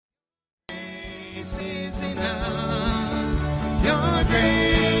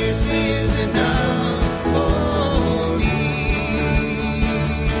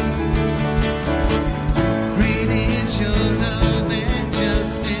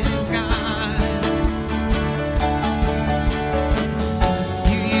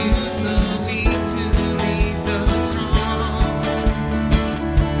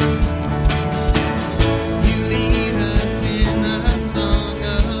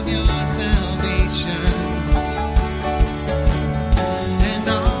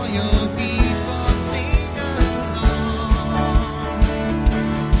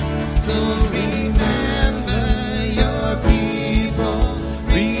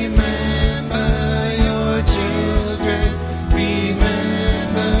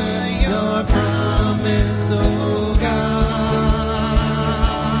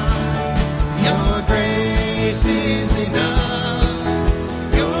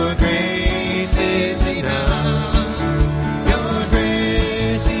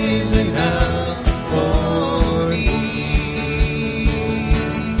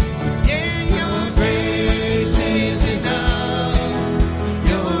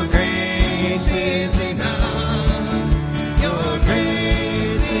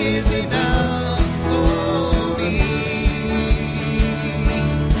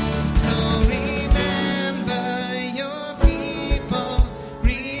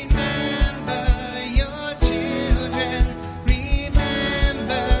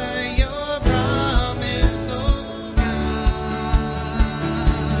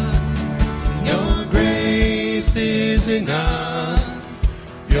enough.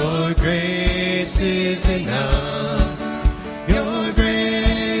 Your grace is enough. Your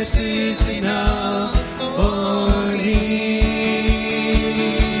grace is enough for me.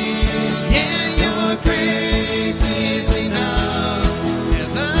 Yeah, your grace is enough.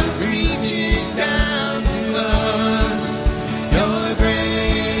 Heaven's reaching down to us. Your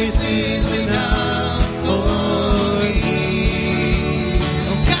grace is enough for me.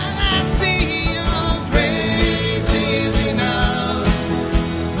 Oh God, I see your grace is enough.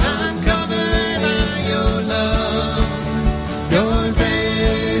 I'm covered by your love. Your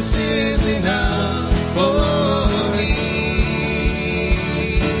grace is enough for me.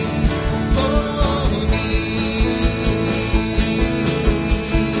 For me.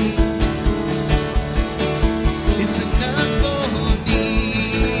 It's enough for me.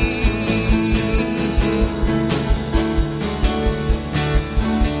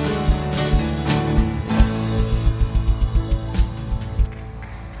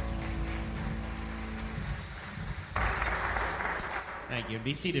 Thank you.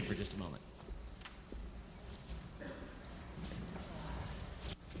 Be seated for just a moment.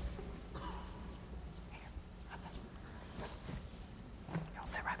 You'll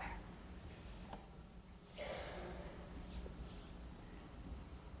sit right there.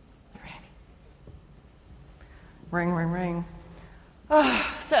 You ready? Ring, ring, ring.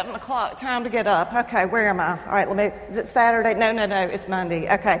 Oh, 7 o'clock. Time to get up. Okay, where am I? All right, is it Saturday? No, it's Monday.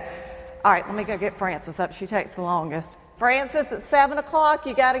 Okay. All right, let me go get Frances up. She takes the longest. Frances, it's 7 o'clock.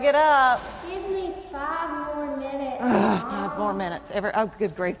 You got to get up. Give me 5 more minutes. 5 more minutes. Oh,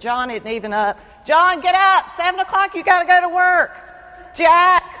 good grief. John isn't even up. John, get up. 7 o'clock, you got to go to work.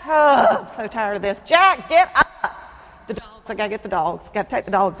 Jack, I'm so tired of this. Jack, get up. The dogs, I got to get the dogs. Got to take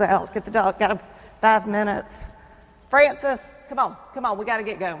the dogs out. Get the dog, got 5 minutes. Frances, come on. We got to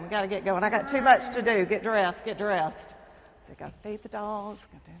get going. I got too much to do. Get dressed. So got to feed the dogs.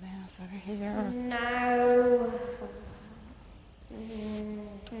 Got to do this over here. No.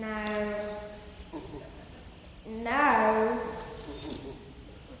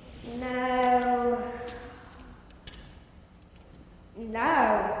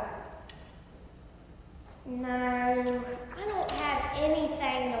 I don't have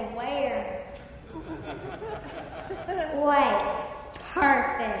anything to wear. Wait,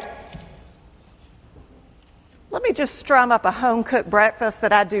 perfect. Let me just strum up a home-cooked breakfast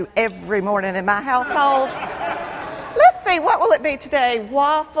that I do every morning in my household. Let's see, what will it be today?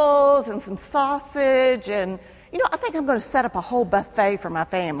 Waffles and some sausage and, I think I'm going to set up a whole buffet for my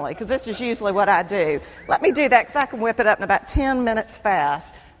family because this is usually what I do. Let me do that because I can whip it up in about 10 minutes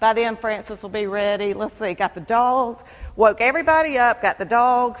fast. By then, Frances will be ready. Let's see, got the dogs, woke everybody up, got the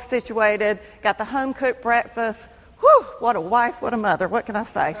dogs situated, got the home-cooked breakfast. Whew, what a wife, what a mother. What can I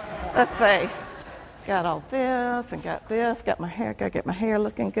say? Let's see. Got all this and got this. Got my hair. Got to get my hair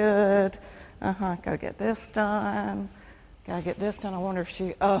looking good. Got to get this done. Got to get this done. I wonder if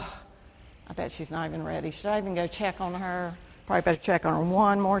I bet she's not even ready. Should I even go check on her? Probably better check on her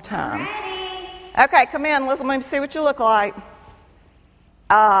one more time. Ready? Okay, come in. Let me see what you look like.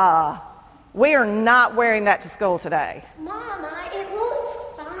 We are not wearing that to school today. Mama, it looks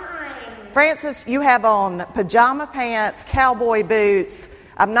fine. Francis, you have on pajama pants, cowboy boots.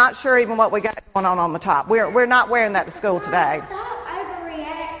 I'm not sure even what we got going on the top. We're not wearing that to school today. Stop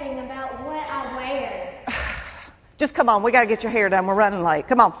overreacting about what I wear. Just come on. We got to get your hair done. We're running late.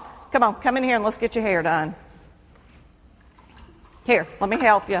 Come on. Come in here and let's get your hair done. Here, let me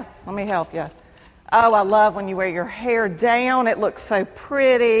help you. Oh, I love when you wear your hair down. It looks so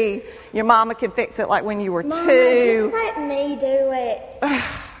pretty. Your mama can fix it like when you were Mama, 2. just let me do it.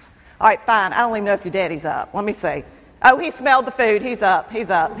 All right, fine. I don't even know if your daddy's up. Let me see. Oh, he smelled the food. He's up. He's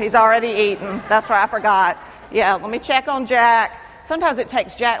already eaten. That's right, I forgot. Yeah, let me check on Jack. Sometimes it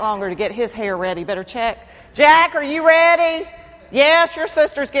takes Jack longer to get his hair ready. Better check. Jack, are you ready? Yes, your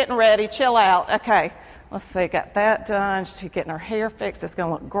sister's getting ready. Chill out. Okay, let's see. Got that done. She's getting her hair fixed. It's going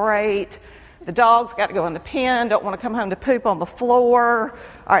to look great. The dog's got to go in the pen. Don't want to come home to poop on the floor.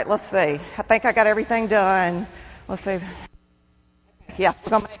 All right, let's see. I think I got everything done. Let's see. Yeah, we're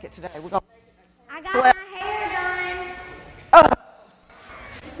going to make it today. I got my hair done.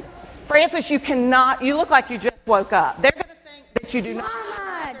 Francis, you look like you just woke up. They're going to think that you do not.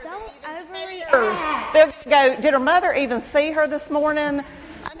 Mama, don't overreact. They're going to go, did her mother even see her this morning?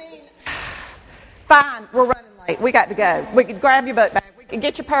 I mean, fine, we're running late. We got to go. We can grab your book bag. We can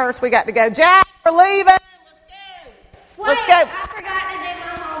get your purse. We got to go. Jack, we're leaving. Let's go. Wait, Let's go. I forgot to do my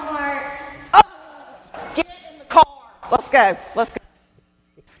homework. Oh, get in the car. Let's go.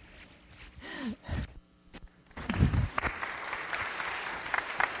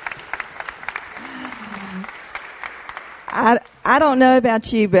 I don't know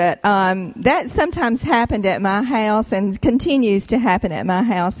about you, but that sometimes happened at my house and continues to happen at my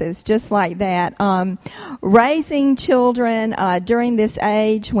house. It's just like that. Raising children during this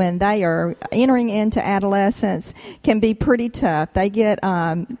age when they are entering into adolescence can be pretty tough. They get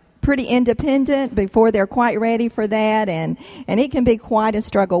pretty independent before they're quite ready for that, and it can be quite a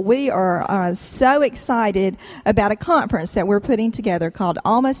struggle. We are so excited about a conference that we're putting together called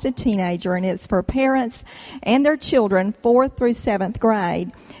Almost a Teenager, and it's for parents and their children 4th through 7th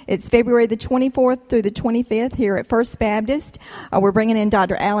grade. It's February the 24th through the 25th here at First Baptist. We're bringing in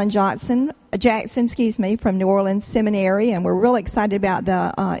Dr. Alan Jackson, from New Orleans Seminary, and we're really excited about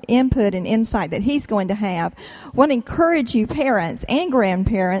the input and insight that he's going to have. I want to encourage you, parents and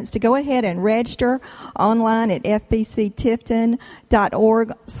grandparents, to go ahead and register online at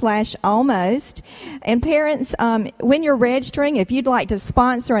fbctifton.org/almost. And parents, when you're registering, if you'd like to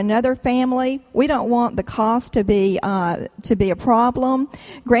sponsor another family, we don't want the cost to be a problem.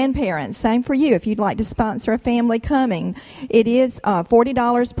 Grandparents, same for you. If you'd like to sponsor a family coming, it is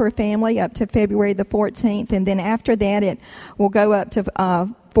 $40 per family up to February the 14th, and then after that it will go up to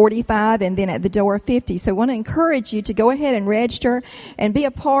 $45, and then at the door $50. So I want to encourage you to go ahead and register and be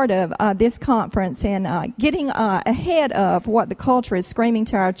a part of this conference and getting ahead of what the culture is screaming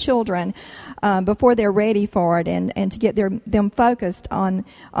to our children before they're ready for it, and to get them focused on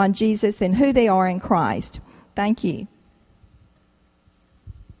Jesus and who they are in Christ. Thank you.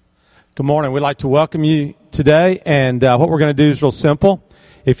 Good morning. We'd like to welcome you today, and what we're going to do is real simple.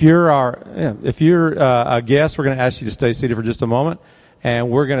 If you're a guest, we're going to ask you to stay seated for just a moment, and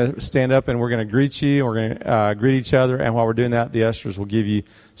we're going to stand up and we're going to greet you. We're going to greet each other, and while we're doing that, the ushers will give you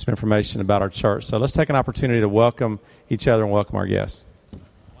some information about our church. So let's take an opportunity to welcome each other and welcome our guests.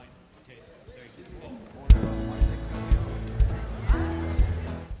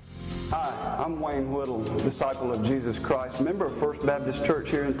 Hi, I'm Wayne Whittle, disciple of Jesus Christ, member of First Baptist Church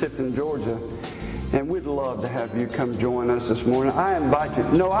here in Tifton, Georgia. And we'd love to have you come join us this morning. I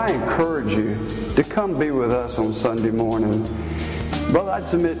encourage you to come be with us on Sunday morning. Brother, I'd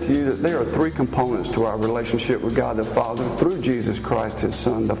submit to you that there are 3 components to our relationship with God the Father through Jesus Christ, His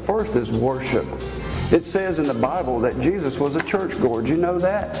Son. The first is worship. It says in the Bible that Jesus was a churchgoer. Do you know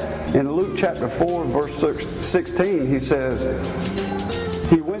that? In Luke chapter 4, verse 16, he says,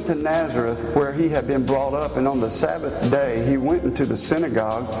 he went to Nazareth where he had been brought up, and on the Sabbath day he went into the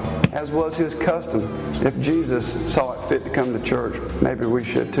synagogue, as was his custom. If Jesus saw it fit to come to church, maybe we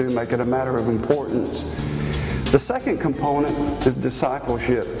should too, make it a matter of importance. The second component is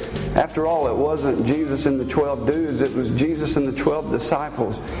discipleship. After all, it wasn't Jesus and the 12 dudes, it was Jesus and the 12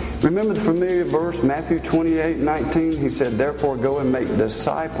 disciples. Remember the familiar verse, Matthew 28:19? He said, therefore go and make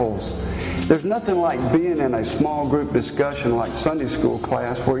disciples. There's nothing like being in a small group discussion like Sunday school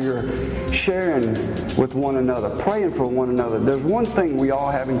class where you're sharing with one another, praying for one another. There's one thing we all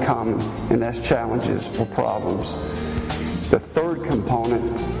have in common, and that's challenges or problems. The third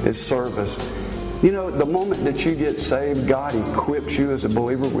component is service. You know, the moment that you get saved, God equips you as a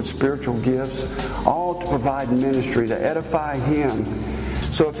believer with spiritual gifts, all to provide ministry, to edify Him.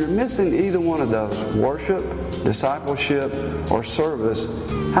 So if you're missing either one of those, worship, discipleship, or service,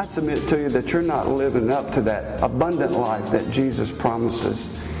 I'd submit to you that you're not living up to that abundant life that Jesus promises.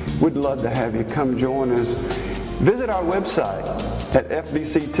 We'd love to have you come join us. Visit our website at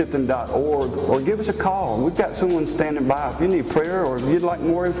fbctipton.org or give us a call. We've got someone standing by if you need prayer or if you'd like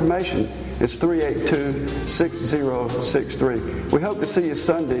more information. It's 382-6063. We hope to see you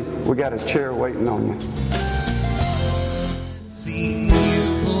Sunday. We got a chair waiting on you. Seen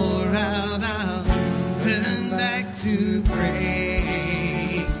you pour out, I'll turn back to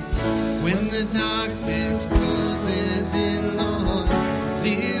praise. When the darkness closes in, Lord,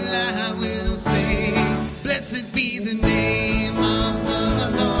 still I will say, blessed be the name of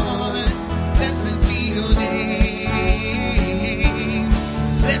the Lord. Blessed be your name.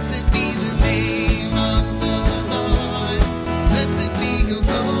 Blessed be the name of the Lord. Blessed be your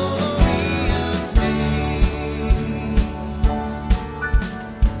glorious name.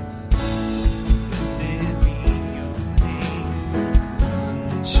 Blessed be your name. The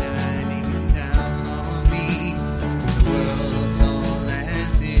sun shining down on me. The world's all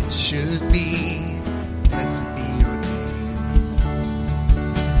as it should be. Blessed be your name.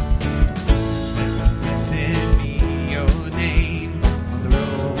 Blessed be your name on the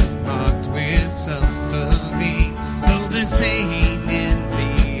road marked with suffering. Though there's pain in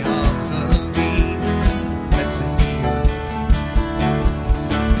the offering, blessed be your name.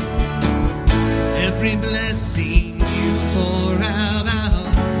 Every blessing you pour out,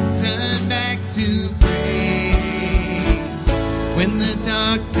 I'll turn back to praise. When the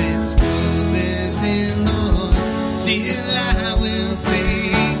darkness closes in, Lord, still I will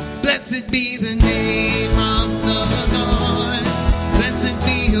say, blessed be the name of the Lord. Blessed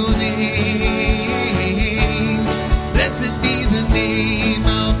be your name. Blessed be the name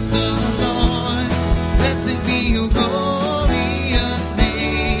of the Lord. Blessed be your glorious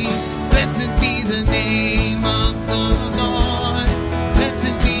name. Blessed be the name of the Lord.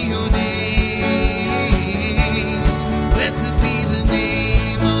 Blessed be your name. Blessed be the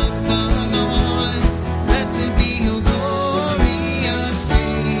name of the Lord. Blessed be your glorious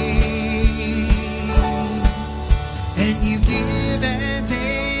name. And you give and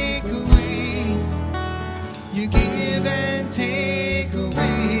take away. You give and take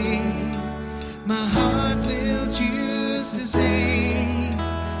away. My heart will choose to say,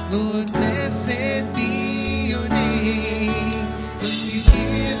 Lord, blessed be your name. When you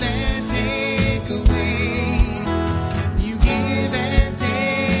give and take away, you give and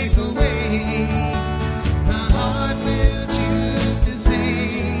take away. My heart will choose to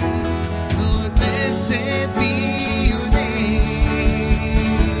say, Lord, blessed be your name.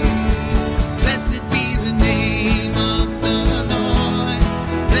 Blessed be the name of the Lord.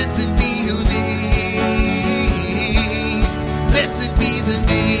 Blessed be your name. Blessed be the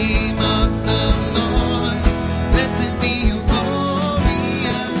name of the Lord. Blessed be your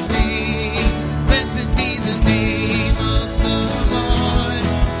glorious name. Blessed be the name of the Lord.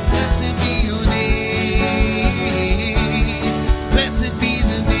 Blessed be your name. Blessed be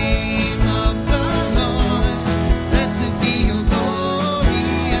the name of the Lord. Blessed be your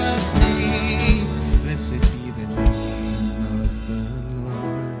glorious name. Blessed be the name of the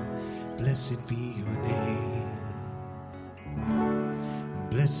Lord. Blessed be your name.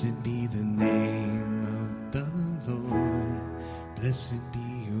 Blessed be the name of the Lord. Blessed be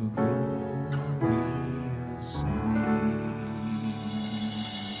your glorious name.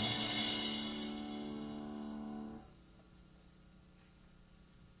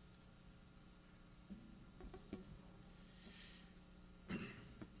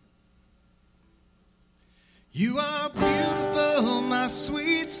 You are beautiful, my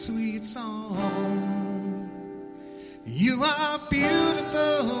sweet, sweet song. You are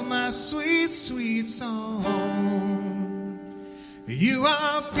beautiful, my sweet, sweet song. You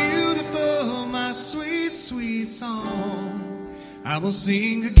are beautiful, my sweet, sweet song. I will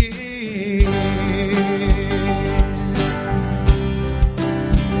sing again.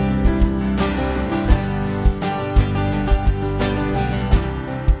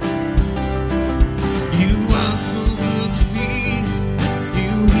 You are so good to me.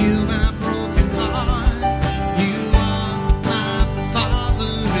 You heal my broken heart. You are my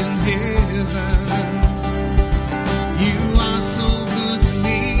Father in heaven. You are so good to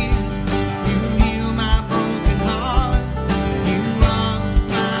me. You heal my broken heart. You are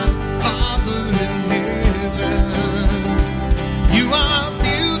my Father in heaven.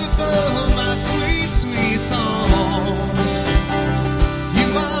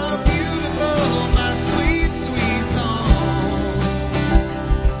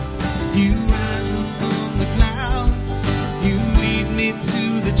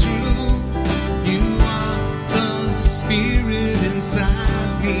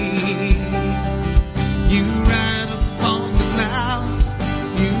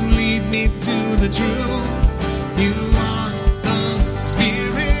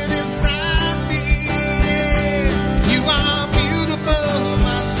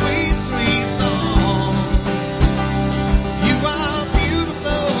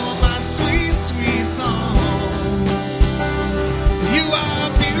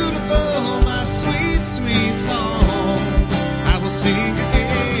 sweet song I will sing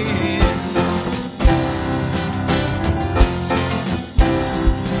again.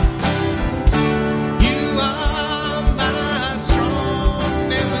 You are my strong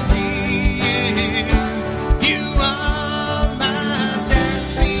melody, yeah. You are my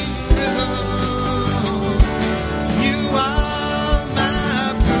dancing rhythm. You are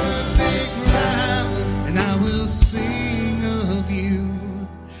my perfect rhyme, and I will sing of you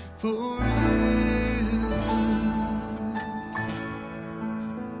forever.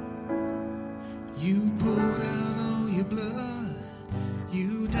 You poured out all your blood.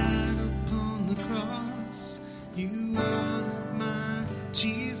 You died upon the cross. You are my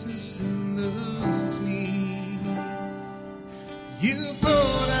Jesus who loves me. You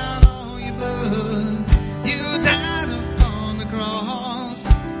poured out all your blood. You died upon the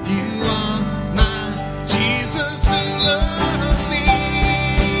cross. You are my Jesus who loves me.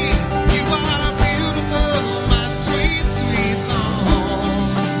 You are beautiful, my sweet, sweet song.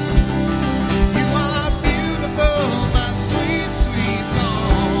 You are beautiful, my sweet, sweet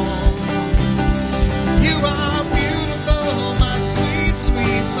song. You are beautiful, my sweet,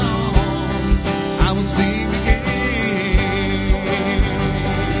 sweet song. I will sing again.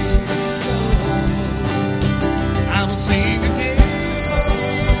 I will sing again.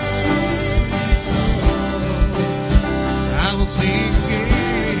 I will sing again.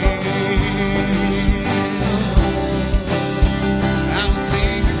 I will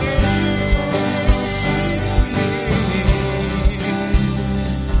sing again.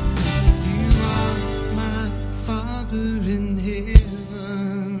 You are my Father in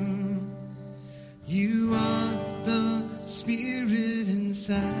heaven. You are the Spirit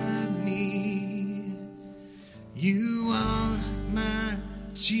inside me. You are my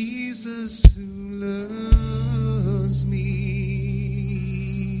Jesus who loves me.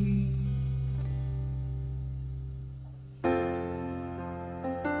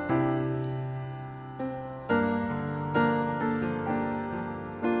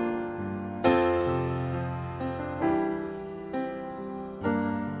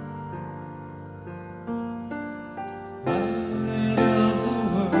 Light of the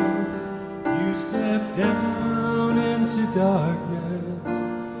world, you step down into darkness.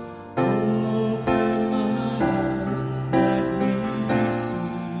 Open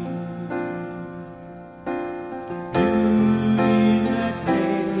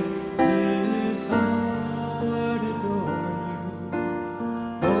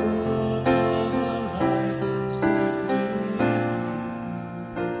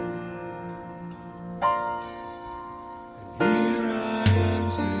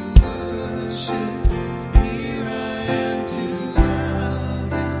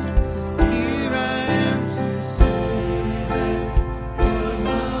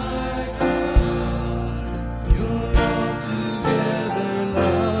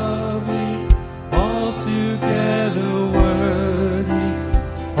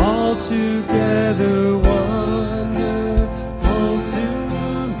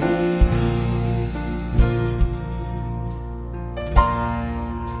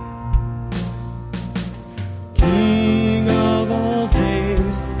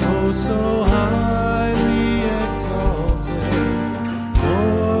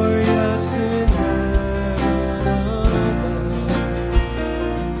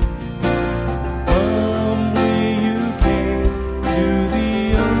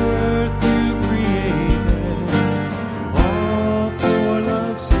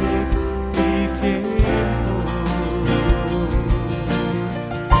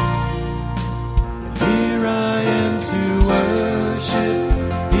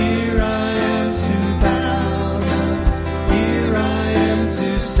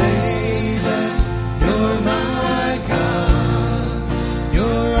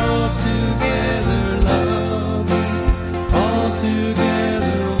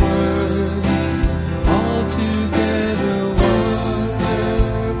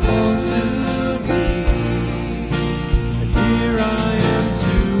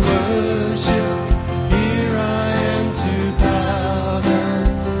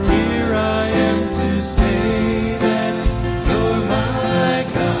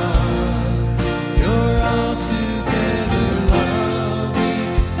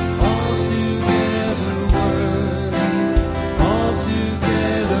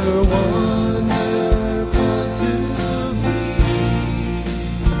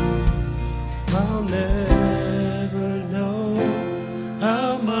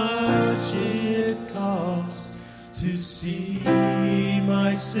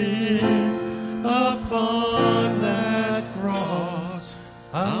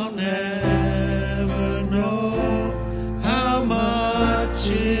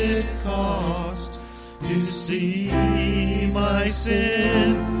see my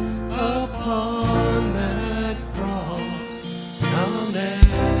sin upon that cross. I'll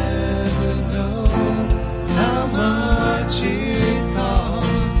never know how much it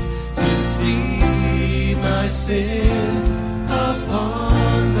costs to see my sin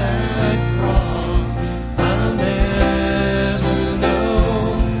upon that cross. I'll never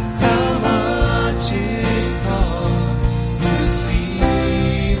know how much it costs to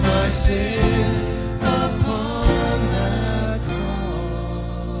see my sin upon that cross.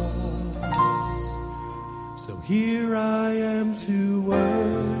 So here I am to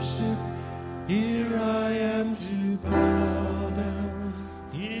worship, here I am to bow down,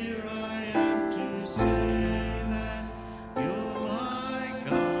 here I am to say that you're my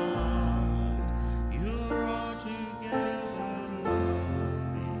God. You're altogether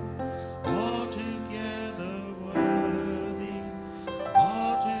lovely, altogether worthy,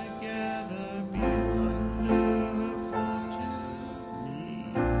 altogether wonderful to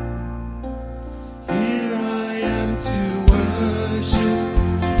me. Here I am to worship,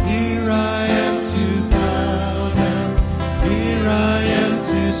 here I am to bow down, here I am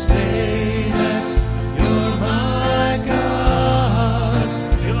to say that you're my God.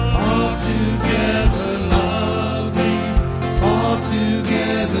 You're altogether lovely,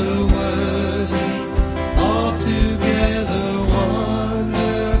 altogether worthy, altogether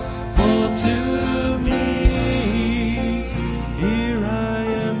wonderful to me. Here I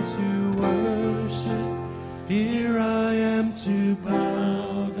am to worship, here I am to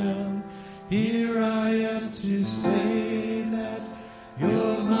bow down, here I am to say that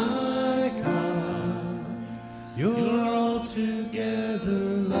you're my God. You're altogether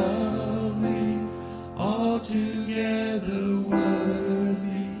lovely, altogether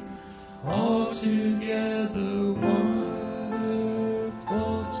worthy, altogether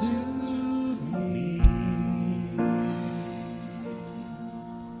wonderful to me.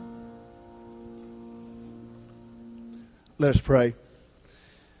 Let us pray.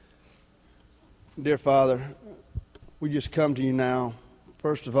 Dear Father, we just come to you now,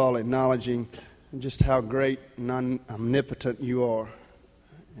 first of all acknowledging just how great and omnipotent you are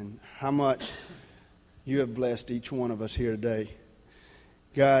and how much you have blessed each one of us here today.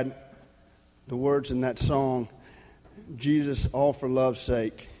 God, the words in that song, Jesus, all for love's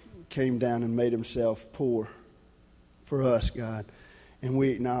sake, came down and made himself poor for us, God, and we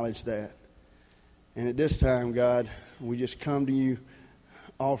acknowledge that. And at this time, God, we just come to you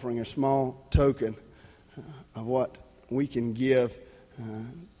offering a small token of what we can give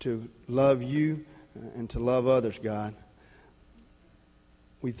to love you and to love others, God.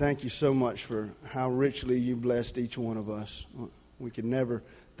 We thank you so much for how richly you blessed each one of us. We could never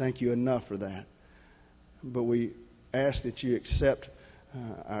thank you enough for that. But we ask that you accept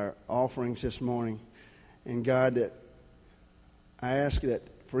our offerings this morning. And God, that I ask that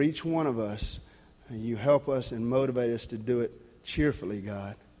for each one of us, you help us and motivate us to do it cheerfully,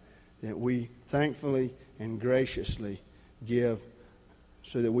 God, that we thankfully and graciously give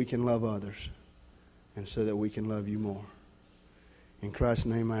so that we can love others and so that we can love you more. In Christ's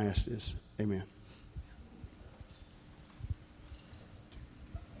name I ask this. Amen.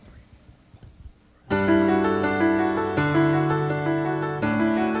 I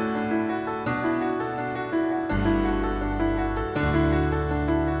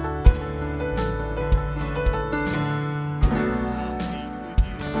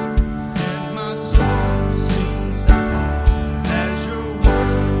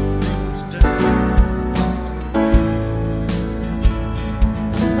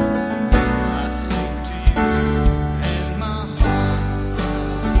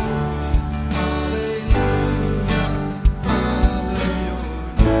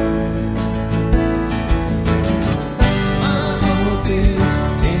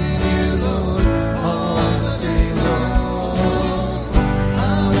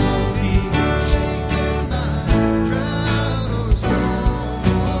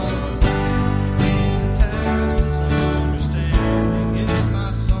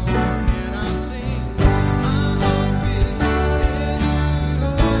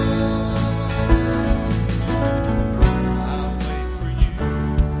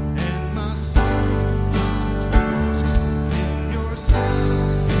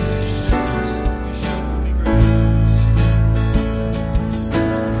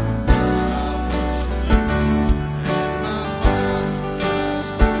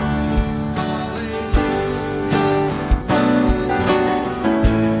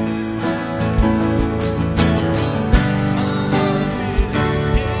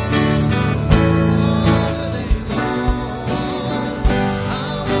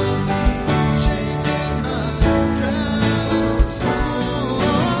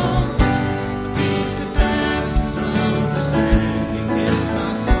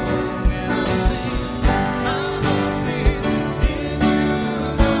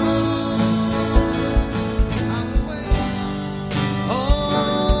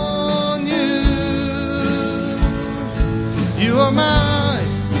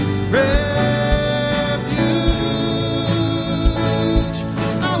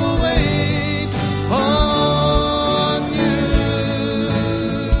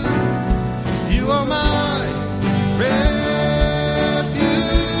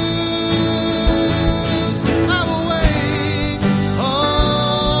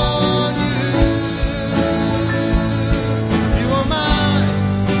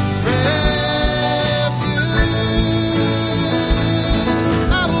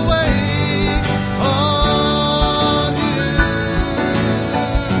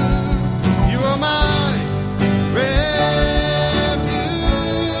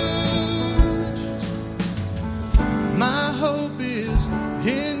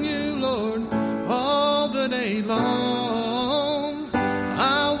day long.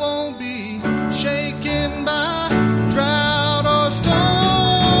 I won't be shaken by drought or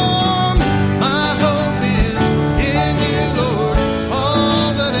storm. My hope is in you, Lord,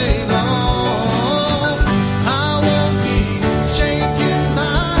 all the day long. I won't be shaken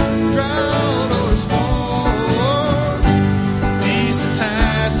by drought or storm. Peace that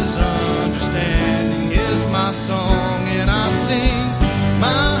passes understanding is my song, and I sing.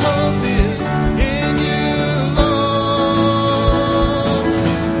 My hope is in you, Lord.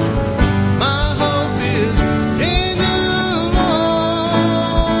 My hope is in you, Lord.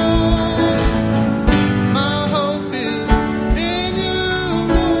 My hope is in you,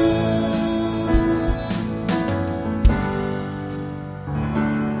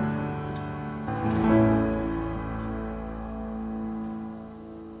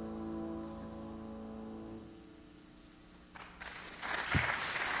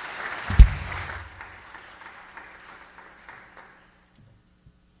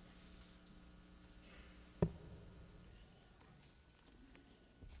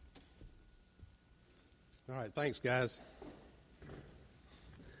 All right, thanks, guys.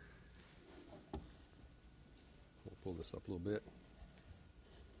 We'll pull this up a little bit.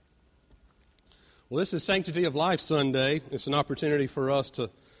 Well, this is Sanctity of Life Sunday. It's an opportunity for us to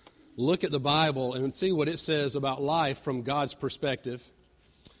look at the Bible and see what it says about life from God's perspective.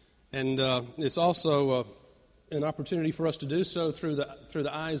 And it's also an opportunity for us to do so through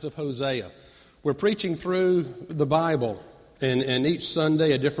the eyes of Hosea. We're preaching through the Bible, and each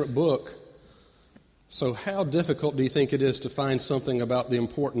Sunday a different book. So how difficult do you think it is to find something about the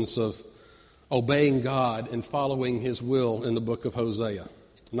importance of obeying God and following His will in the book of Hosea?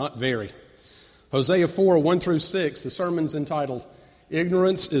 Not very. Hosea 4, 1 through 6, the sermon's entitled,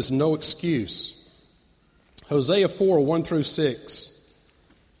 Ignorance is No Excuse. Hosea 4, 1 through 6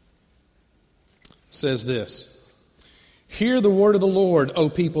 says this, Hear the word of the Lord, O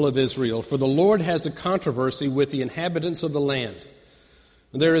people of Israel, for the Lord has a controversy with the inhabitants of the land.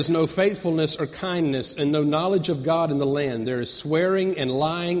 There is no faithfulness or kindness and no knowledge of God in the land. There is swearing and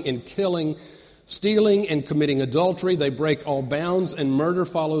lying and killing, stealing and committing adultery. They break all bounds, and murder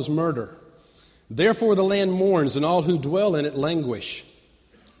follows murder. Therefore the land mourns, and all who dwell in it languish.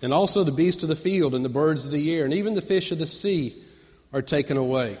 And also the beasts of the field and the birds of the air, and even the fish of the sea are taken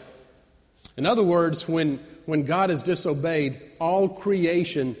away. In other words, when God is disobeyed, all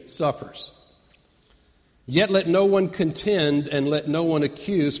creation suffers. Yet let no one contend and let no one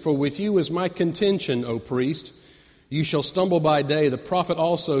accuse, for with you is my contention, O priest. You shall stumble by day, the prophet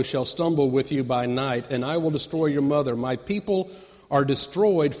also shall stumble with you by night, and I will destroy your mother. My people are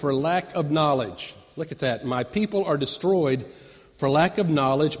destroyed for lack of knowledge. Look at that. My people are destroyed for lack of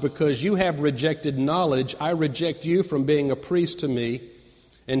knowledge, because you have rejected knowledge. I reject you from being a priest to me,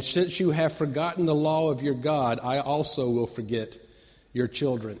 and since you have forgotten the law of your God, I also will forget your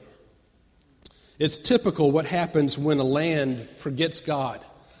children. It's typical what happens when a land forgets God.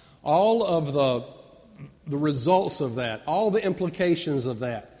 All of the results of that, all the implications of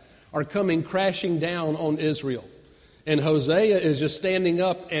that are coming crashing down on Israel. And Hosea is just standing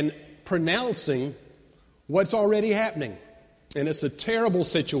up and pronouncing what's already happening. And it's a terrible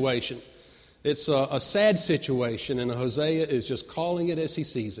situation. It's a sad situation, and Hosea is just calling it as he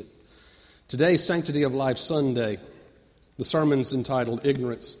sees it. Today's Sanctity of Life Sunday, the sermon's entitled,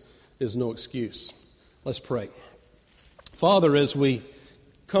 Ignorance is No Excuse. Let's pray. Father, as we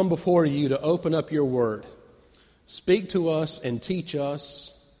come before you to open up your word, speak to us and teach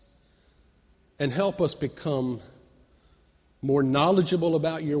us and help us become more knowledgeable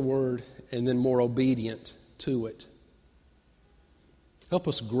about your word and then more obedient to it. Help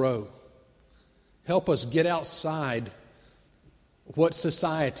us grow. Help us get outside what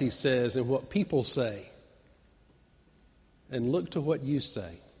society says and what people say and look to what you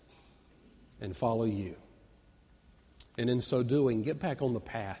say and follow you. And in so doing, get back on the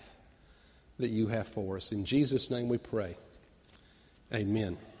path that you have for us. In Jesus' name we pray.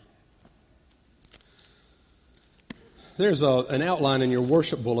 Amen. There's an outline in your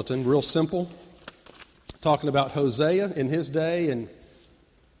worship bulletin, real simple, talking about Hosea in his day and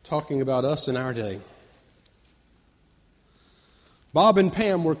talking about us in our day. Bob and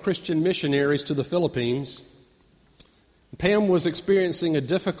Pam were Christian missionaries to the Philippines. Pam was experiencing a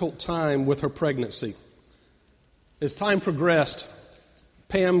difficult time with her pregnancy. As time progressed,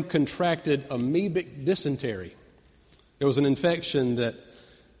 Pam contracted amoebic dysentery. It was an infection that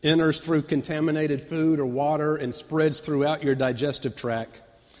enters through contaminated food or water and spreads throughout your digestive tract.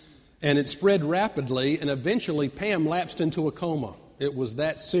 And it spread rapidly, and eventually Pam lapsed into a coma. It was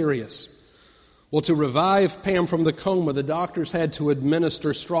that serious. Well, to revive Pam from the coma, the doctors had to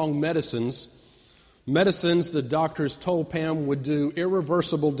administer strong medicines, Medicines the doctors told Pam would do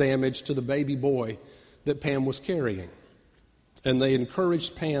irreversible damage to the baby boy that Pam was carrying. And they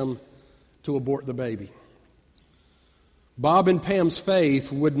encouraged Pam to abort the baby. Bob and Pam's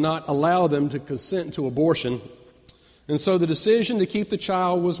faith would not allow them to consent to abortion, and so the decision to keep the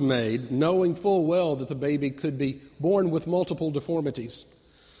child was made, knowing full well that the baby could be born with multiple deformities.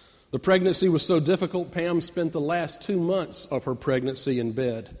 The pregnancy was so difficult, Pam spent the last 2 months of her pregnancy in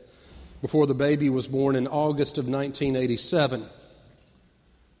bed before the baby was born in August of 1987.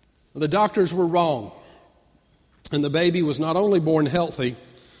 The doctors were wrong, and the baby was not only born healthy,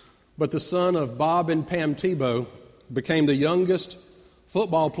 but the son of Bob and Pam Tebow became the youngest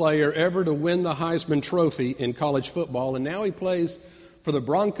football player ever to win the Heisman Trophy in college football, and now he plays for the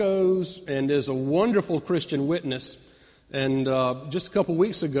Broncos and is a wonderful Christian witness, and just a couple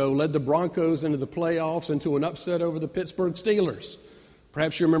weeks ago led the Broncos into the playoffs into an upset over the Pittsburgh Steelers.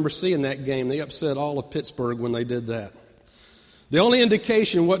 Perhaps you remember seeing that game. They upset all of Pittsburgh when they did that. The only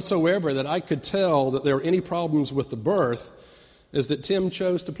indication whatsoever that I could tell that there were any problems with the birth is that Tim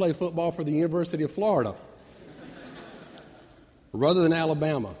chose to play football for the University of Florida rather than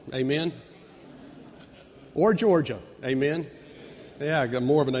Alabama. Amen? Or Georgia. Amen? Yeah, I got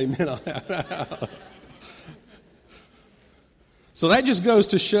more of an amen on that. So that just goes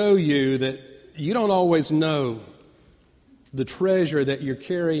to show you that you don't always know the treasure that you're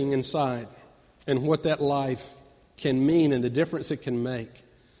carrying inside and what that life can mean and the difference it can make,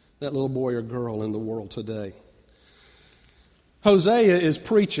 that little boy or girl in the world today. Hosea is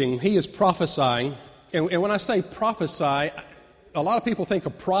preaching, he is prophesying, and when I say prophesy, a lot of people think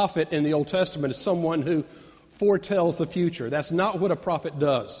a prophet in the Old Testament is someone who foretells the future. That's not what a prophet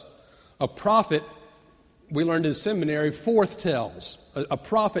does. A prophet, we learned in seminary, forthtells. A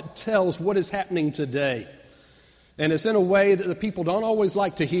prophet tells what is happening today. And it's in a way that the people don't always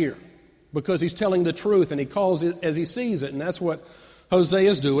like to hear because he's telling the truth and he calls it as he sees it. And that's what Hosea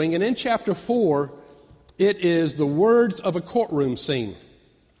is doing. And in chapter 4, it is the words of a courtroom scene.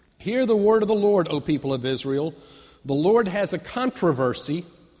 Hear the word of the Lord, O people of Israel. The Lord has a controversy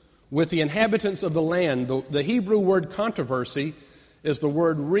with the inhabitants of the land. The Hebrew word controversy is the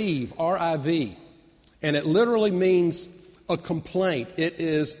word riv, R-I-V. And it literally means a complaint. It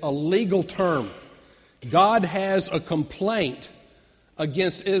is a legal term. God has a complaint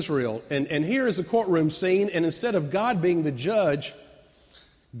against Israel. And here is a courtroom scene, and instead of God being the judge,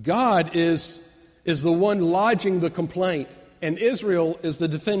 God is the one lodging the complaint, and Israel is the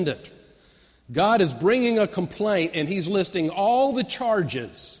defendant. God is bringing a complaint, and he's listing all the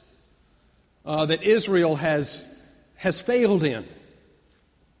charges that Israel has failed in.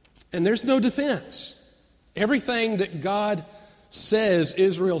 And there's no defense. Everything that God says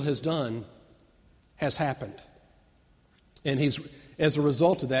Israel has done has happened. And as a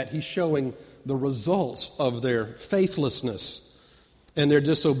result of that, he's showing the results of their faithlessness and their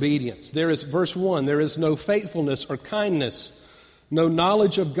disobedience. There is, verse 1, there is no faithfulness or kindness, no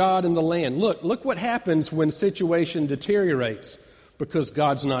knowledge of God in the land. Look what happens when situation deteriorates because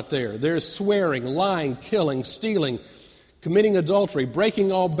God's not there. There's swearing, lying, killing, stealing, committing adultery,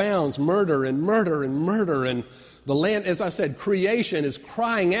 breaking all bounds, murder and murder and murder. And the land, as I said, creation is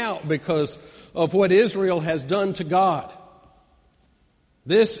crying out because of what Israel has done to God.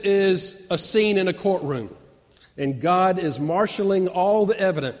 This is a scene in a courtroom, and God is marshaling all the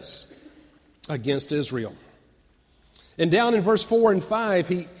evidence against Israel. And down in verse 4 and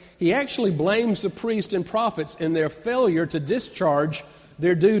 5, he actually blames the priests and prophets in their failure to discharge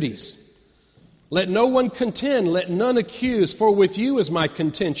their duties. Let no one contend, let none accuse, for with you is my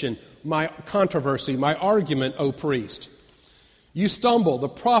contention, my controversy, my argument, O priest. You stumble, the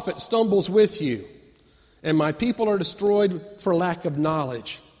prophet stumbles with you, and my people are destroyed for lack of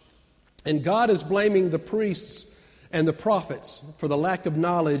knowledge. And God is blaming the priests and the prophets for the lack of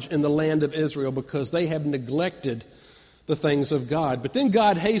knowledge in the land of Israel because they have neglected the things of God. But then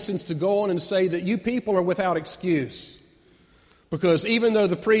God hastens to go on and say that you people are without excuse. Because even though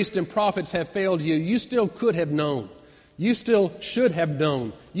the priests and prophets have failed you, you still could have known. You still should have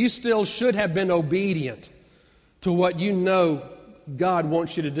known. You still should have been obedient to what you know God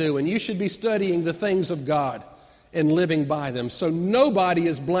wants you to do. And you should be studying the things of God and living by them. So nobody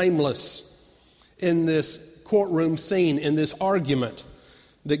is blameless in this courtroom scene, in this argument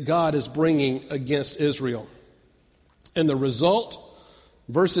that God is bringing against Israel. And the result,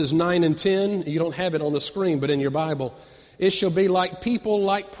 verses 9 and 10, you don't have it on the screen, but in your Bible, it shall be like people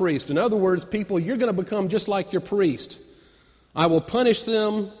like priests. In other words, people, you're going to become just like your priest. I will punish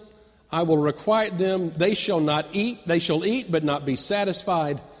them. I will requite them. They shall not eat. They shall eat but not be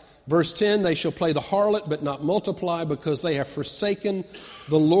satisfied. Verse 10, they shall play the harlot but not multiply, because they have forsaken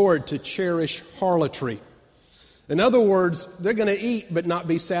the Lord to cherish harlotry. In other words, they're going to eat but not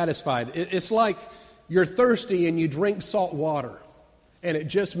be satisfied. It's like you're thirsty and you drink salt water, and it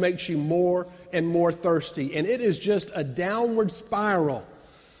just makes you more and more thirsty. And it is just a downward spiral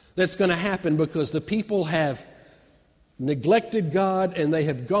that's going to happen because the people have neglected God and they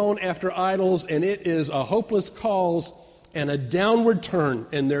have gone after idols, and it is a hopeless cause and a downward turn,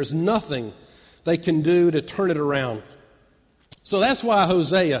 and there's nothing they can do to turn it around. So that's why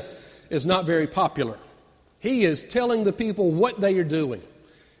Hosea is not very popular. He is telling the people what they are doing.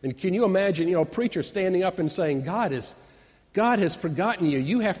 And can you imagine, a preacher standing up and saying, God has forgotten you.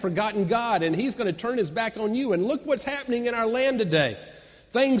 You have forgotten God, and He's going to turn His back on you. And look what's happening in our land today.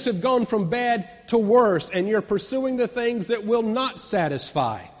 Things have gone from bad to worse, and you're pursuing the things that will not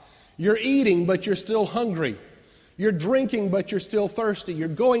satisfy. You're eating, but you're still hungry. You're drinking, but you're still thirsty. You're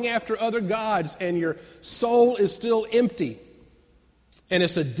going after other gods, and your soul is still empty. And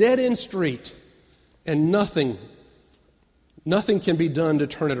it's a dead-end street, and nothing can be done to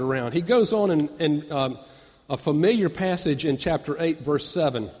turn it around. He goes on in a familiar passage in chapter 8, verse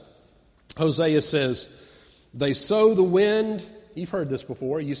 7. Hosea says, they sow the wind. You've heard this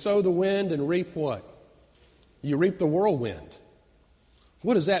before. You sow the wind and reap what? You reap the whirlwind.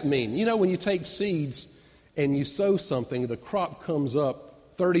 What does that mean? When you take seeds and you sow something, the crop comes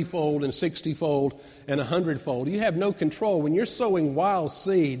up 30-fold and 60-fold and 100-fold. You have no control. When you're sowing wild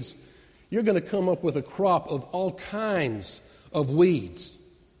seeds, you're going to come up with a crop of all kinds of weeds.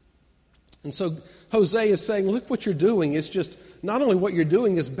 And so Hosea is saying, look what you're doing. It's just not only what you're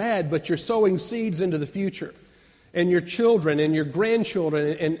doing is bad, but you're sowing seeds into the future. And your children and your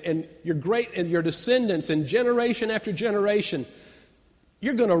grandchildren and your descendants and generation after generation,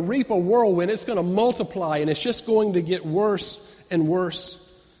 you're going to reap a whirlwind. It's going to multiply, and it's just going to get worse and worse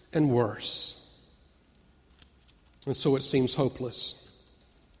and worse. And so it seems hopeless.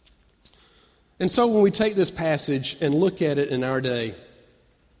 And so when we take this passage and look at it in our day,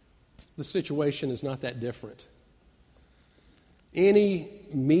 the situation is not that different. Any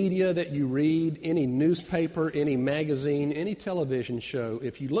media that you read, any newspaper, any magazine, any television show,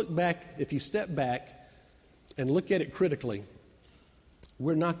 if you step back and look at it critically,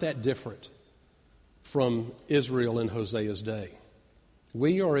 we're not that different from Israel in Hosea's day.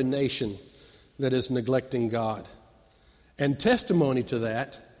 We are a nation that is neglecting God. And testimony to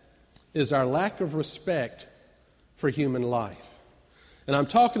that is our lack of respect for human life. And I'm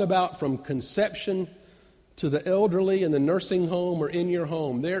talking about from conception to the elderly in the nursing home or in your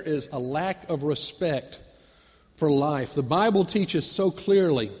home. There is a lack of respect for life. The Bible teaches so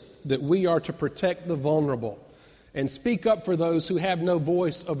clearly that we are to protect the vulnerable and speak up for those who have no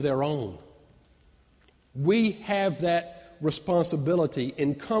voice of their own. We have that responsibility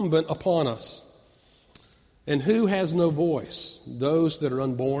incumbent upon us. And who has no voice? Those that are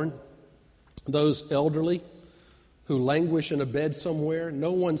unborn, those elderly who languish in a bed somewhere.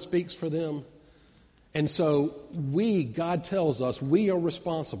 No one speaks for them. And so God tells us, we are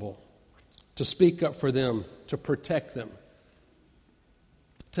responsible to speak up for them, to protect them,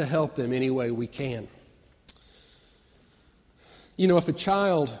 to help them any way we can. If a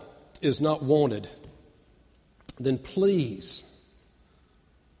child is not wanted, then please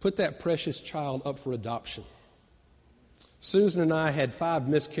put that precious child up for adoption. Susan and I had 5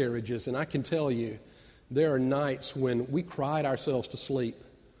 miscarriages, and I can tell you there are nights when we cried ourselves to sleep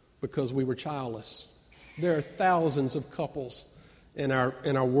because we were childless. There are thousands of couples in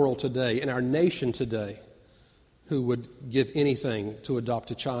our world today, in our nation today, who would give anything to adopt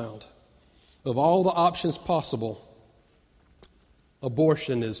a child. Of all the options possible,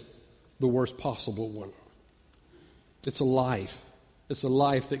 abortion is the worst possible one. It's a life. It's a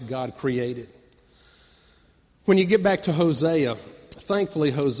life that God created. When you get back to Hosea,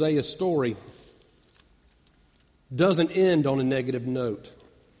 thankfully Hosea's story doesn't end on a negative note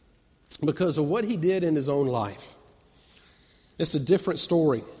because of what he did in his own life. It's a different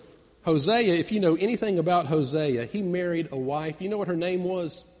story. Hosea, if you know anything about Hosea, he married a wife. You know what her name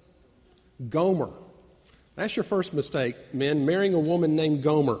was? Gomer. That's your first mistake, men, marrying a woman named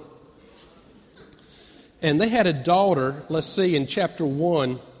Gomer. And they had a daughter, let's see, in chapter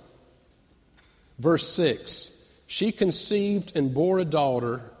 1, verse 6. She conceived and bore a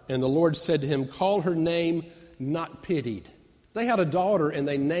daughter, and the Lord said to him, call her name Not Pitied. They had a daughter, and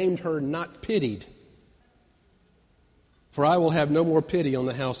they named her Not Pitied. For I will have no more pity on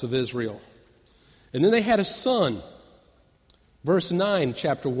the house of Israel. And then they had a son. Verse 9,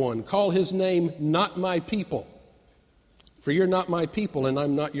 chapter 1, call his name Not My People. For you're not my people, and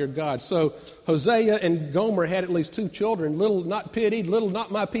I'm not your God. So Hosea and Gomer had at least 2 children, little not pitied, little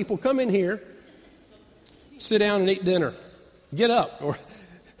not my people. Come in here, sit down and eat dinner. Get up, or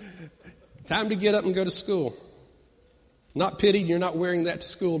time to get up and go to school. Not pitied, you're not wearing that to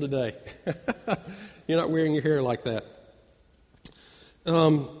school today. You're not wearing your hair like that.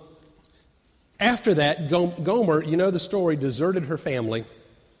 After that, Gomer, you know the story, deserted her family,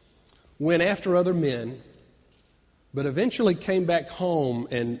 went after other men, but eventually came back home,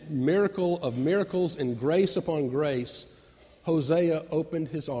 and miracle of miracles and grace upon grace, Hosea opened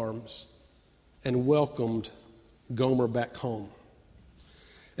his arms and welcomed Gomer back home.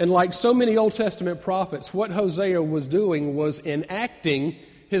 And like so many Old Testament prophets, what Hosea was doing was enacting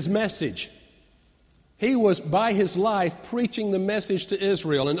his message. He was, by his life, preaching the message to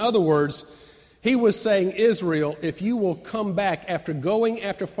Israel. In other words, he was saying, Israel, if you will come back after going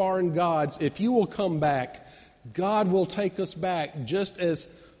after foreign gods, if you will come back, God will take us back, just as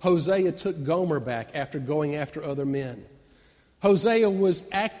Hosea took Gomer back after going after other men. Hosea was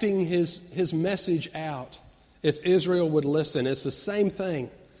acting his message out. If Israel would listen, it's the same thing.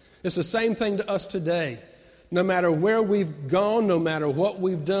 It's the same thing to us today. No matter where we've gone, no matter what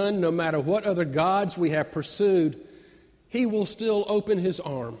we've done, no matter what other gods we have pursued, He will still open His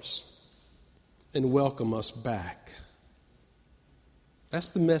arms and welcome us back. That's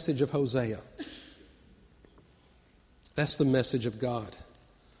the message of Hosea. That's the message of God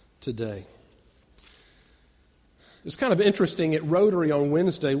today. It's kind of interesting, at Rotary on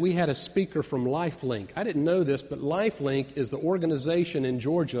Wednesday, we had a speaker from LifeLink. I didn't know this, but LifeLink is the organization in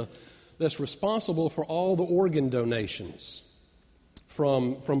Georgia that's responsible for all the organ donations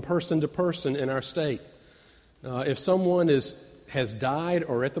from person to person in our state. If someone has died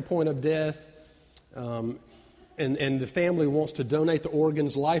or at the point of death, and the family wants to donate the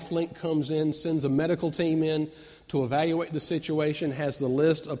organs, LifeLink comes in, sends a medical team in to evaluate the situation, has the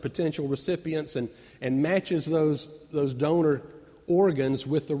list of potential recipients, and matches those donor organs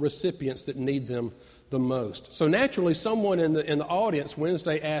with the recipients that need them the most. So naturally, someone in the audience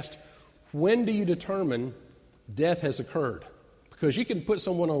Wednesday asked, when do you determine death has occurred? Because you can put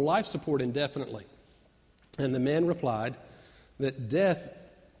someone on life support indefinitely. And the man replied that death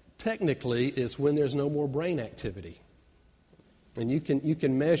technically is when there's no more brain activity. And you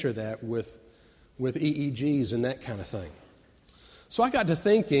can measure that with EEGs and that kind of thing. So I got to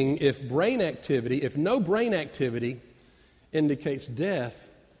thinking, if no brain activity indicates death,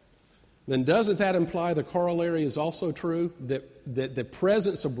 then doesn't that imply the corollary is also true, that the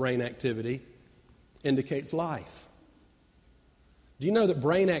presence of brain activity indicates life? Do you know that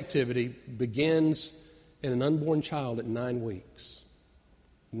brain activity begins in an unborn child at 9 weeks?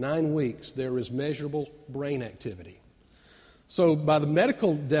 9 weeks, there is measurable brain activity. So by the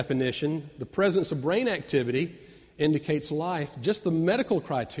medical definition, the presence of brain activity indicates life. Just the medical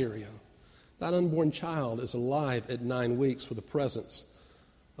criteria, that unborn child is alive at 9 weeks with the presence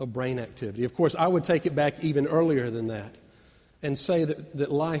of brain activity. Of course, I would take it back even earlier than that and say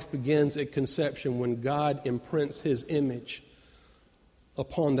that life begins at conception when God imprints His image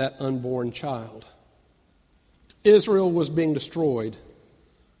upon that unborn child. Israel was being destroyed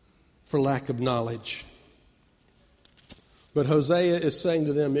for lack of knowledge. But Hosea is saying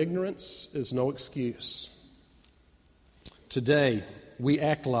to them, ignorance is no excuse. Today, we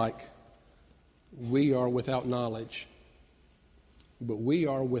act like we are without knowledge, but we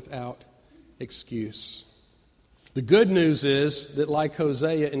are without excuse. The good news is that, like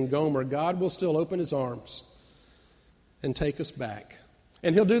Hosea and Gomer, God will still open His arms and take us back.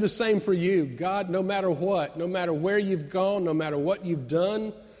 And He'll do the same for you. God, no matter what, no matter where you've gone, no matter what you've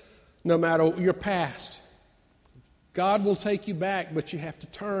done, no matter your past, God will take you back, but you have to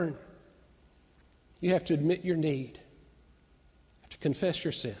turn. You have to admit your need. You have to confess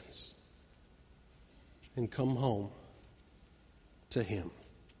your sins and come home to Him.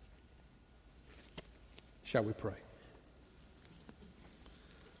 Shall we pray?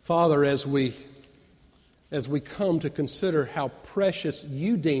 Father, as we come to consider how precious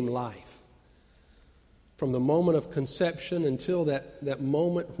You deem life, from the moment of conception until that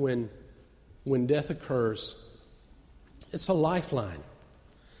moment when death occurs, it's a lifeline.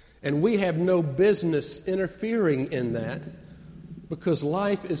 And we have no business interfering in that, because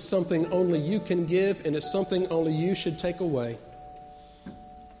life is something only You can give, and it's something only You should take away.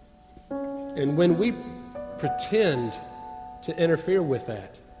 And when we pretend to interfere with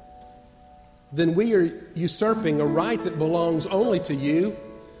that, then we are usurping a right that belongs only to You,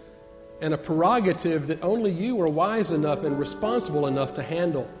 and a prerogative that only You are wise enough and responsible enough to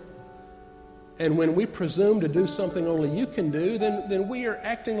handle. And when we presume to do something only You can do, then we are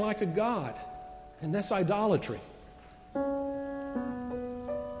acting like a god, and that's idolatry.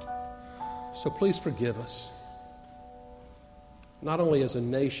 So please forgive us, not only as a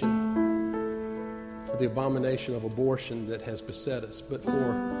nation for the abomination of abortion that has beset us, but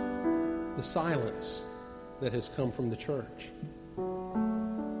for the silence that has come from the church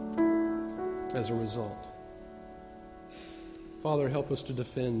as a result. Father, help us to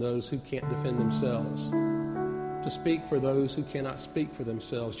defend those who can't defend themselves, to speak for those who cannot speak for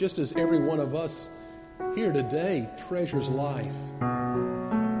themselves, just as every one of us here today treasures life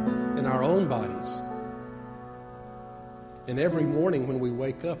in our own bodies. And every morning when we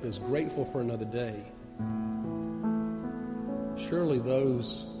wake up is grateful for another day. Surely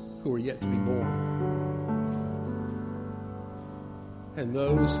those who are yet to be born and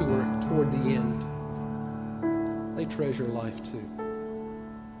those who are toward the end, they treasure life too.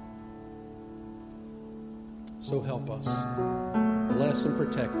 So help us. Bless and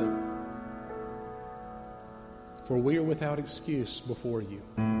protect them. For we are without excuse before you.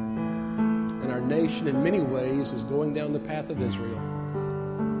 And our nation in many ways is going down the path of Israel.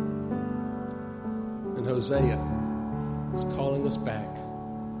 And Hosea is calling us back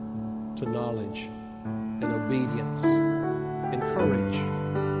to knowledge and obedience and courage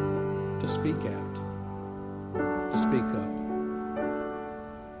to speak out, to speak up.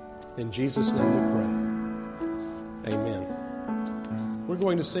 In Jesus' name we pray. Amen. We're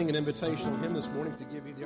going to sing an invitational hymn this morning to give you the